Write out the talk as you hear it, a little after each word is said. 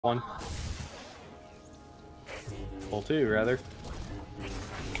one. Pull two, rather.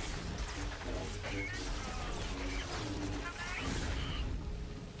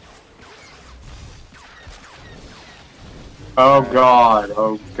 Oh god,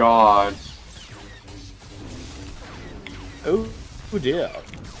 oh god. Oh dear.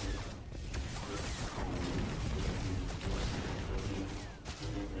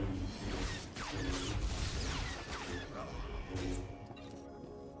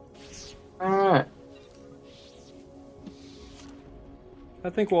 Alright. I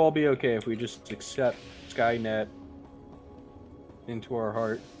think we'll all be okay if we just accept Skynet into our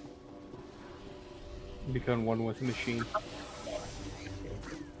heart and become one with the machine.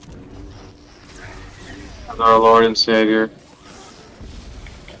 As our Lord and Savior.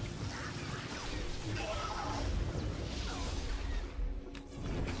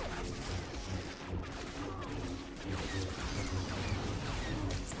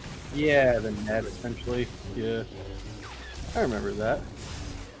 Yeah, the net, essentially. Yeah. I remember that.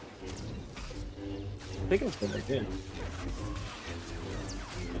 I think that's what I did.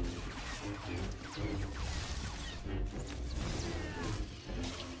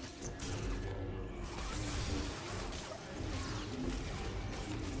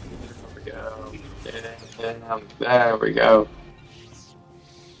 There we go.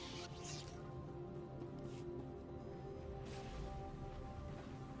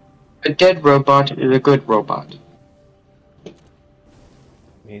 A dead robot is a good robot. I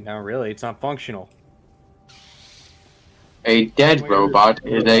mean, not really. It's not functional. A dead robot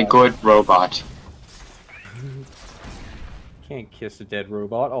is a good robot. Can't kiss a dead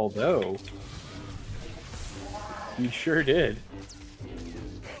robot, although you sure did.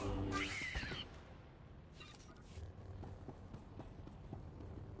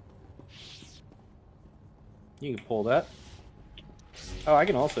 You can pull that. Oh, I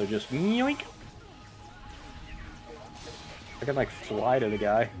can also just yoink. I can like fly to the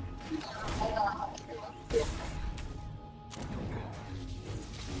guy.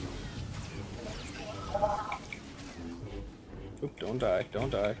 Oop, don't die, don't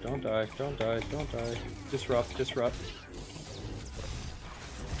die, don't die, don't die, don't die. Disrupt, disrupt.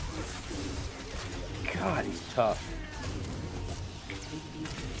 God, he's tough.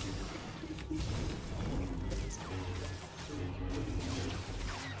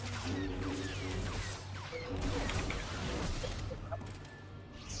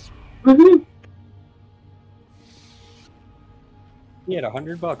 He had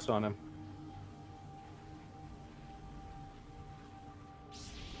 $100 on him.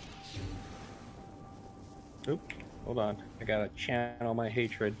 Oop, hold on. I gotta channel my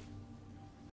hatred.